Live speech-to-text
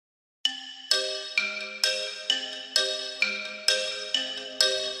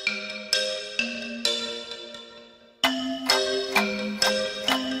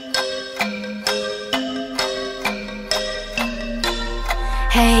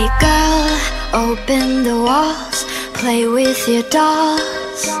Hey girl, open the walls, play with your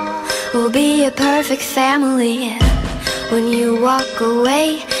dolls. We'll be a perfect family. When you walk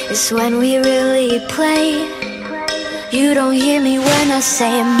away, it's when we really play. You don't hear me when I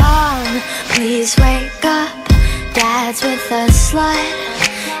say, Mom, please wake up. Dad's with a slut,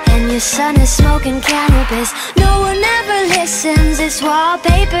 and your son is smoking cannabis. No one ever listens, it's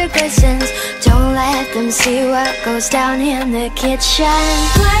wallpaper glistens. Don't let them see what goes down in the kitchen.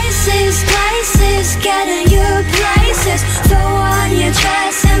 Places, places, get in your places. Throw on your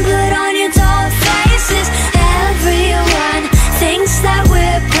dress and put on your doll faces. Everyone thinks that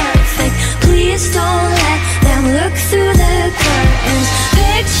we're perfect. Please don't let them look through the curtains.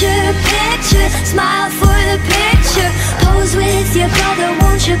 Picture, picture, smile for the picture. Pose with your brother,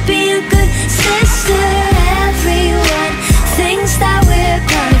 won't you be a good sister? Everyone thinks that we're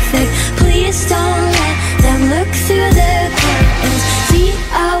perfect. Please don't let them look through the curtains.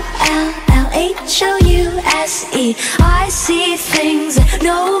 Dollhouse. I see things that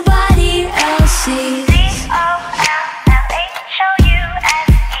nobody else sees.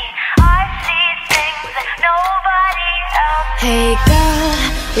 Hey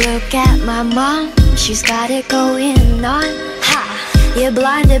girl, look at my mom, she's got it going on. Ha! You're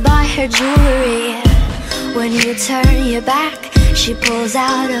blinded by her jewelry. When you turn your back, she pulls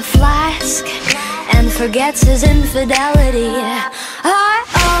out a flask and forgets his infidelity.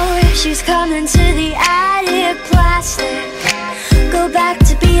 Oh, she's coming to the attic. Plastic, go back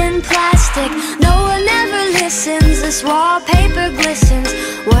to being plastic. No one ever listens, this wallpaper glistens.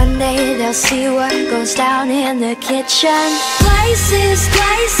 One day they'll see what goes down in the kitchen. Places,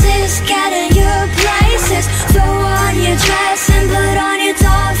 places, get in your places. Throw on your dress and put on your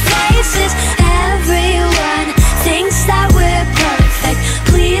doll faces. Everyone thinks that we're perfect.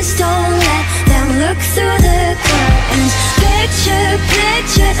 Please don't let them look through the curtains. Picture,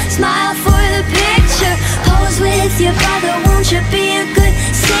 picture, smile for the picture. Pose with your brother, won't you be a good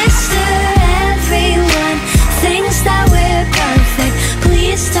sister? Everyone thinks that we're perfect.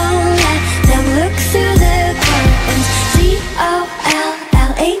 Please don't let them look through the curtains. Dollhouse.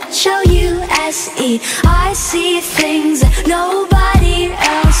 I see things that nobody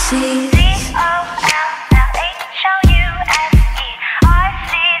else sees.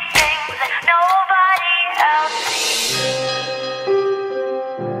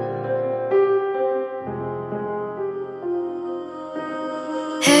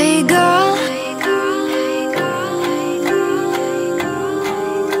 Hey girl,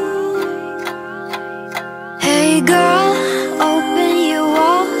 hey girl, open your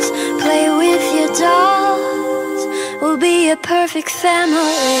walls, play with your dolls. We'll be a perfect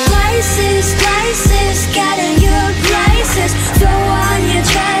family. Places, places, get in your places. Throw on your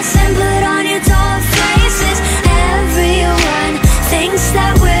dress and put on your doll faces. Everyone thinks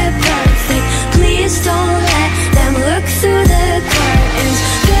that we're perfect. Please don't let them look through the curtains.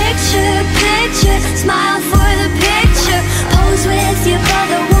 Picture, picture, smile for the picture. Pose with your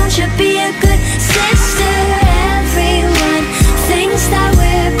brother, won't you be a good sister? Everyone thinks that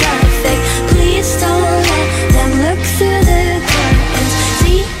we're perfect. Please don't let them look through the curtains.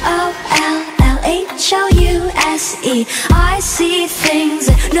 Dollhouse. I see things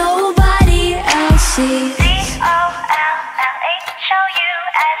that nobody else sees. I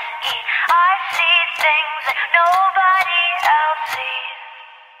see things that nobody else sees.